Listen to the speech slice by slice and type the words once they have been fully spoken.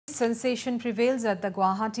Sensation prevails at the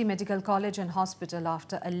Gauhati Medical College and Hospital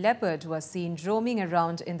after a leopard was seen roaming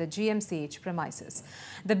around in the GMCH premises.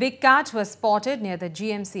 The big cat was spotted near the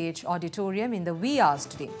GMCH auditorium in the wee hours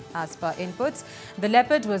today. As per inputs, the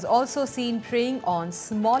leopard was also seen preying on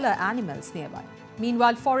smaller animals nearby.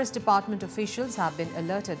 Meanwhile, Forest Department officials have been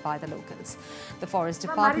alerted by the locals. The Forest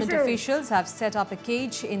Department officials have set up a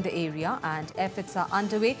cage in the area and efforts are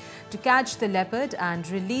underway to catch the leopard and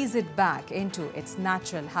release it back into its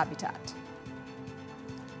natural habitat.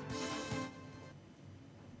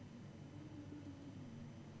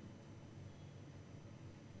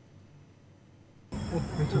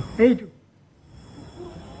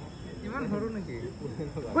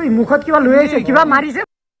 Oi, mukhot kiba loi aise, kiba marise?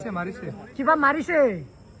 Kiba marise?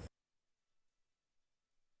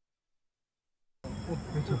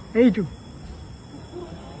 Eitu.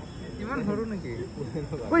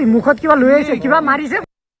 Oi, mukhot kiba loi aise, kiba marise?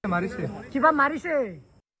 Kiba marise?